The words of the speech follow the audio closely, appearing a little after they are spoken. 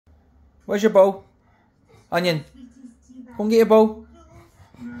Where's your ball? Onion. Go and get your ball.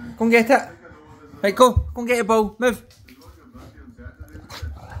 Go and get it. Right, go. Go and get your ball. Move.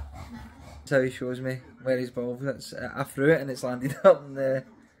 That's how he shows me where his ball is. I threw it and it's landed up in the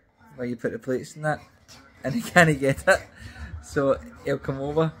where you put the plates and that. And he can't get it. So he'll come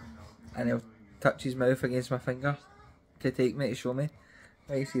over and he'll touch his mouth against my finger to take me, to show me.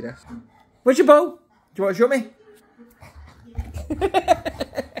 Right, you see this. Where's your ball? Do you want to show me?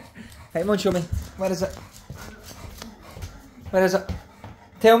 Hey, come on, show me. Where is it? Where is it?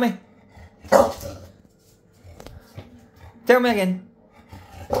 Tell me. Tell me again.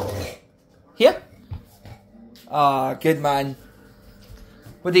 Here? Ah, good man.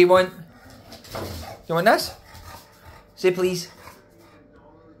 What do you want? Do you want this? Say please.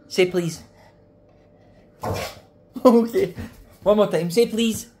 Say please. Okay. One more time. Say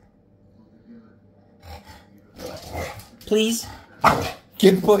please. Please.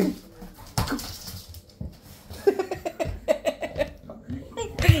 Good boy.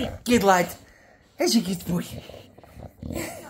 Good lad. Here's a good boy.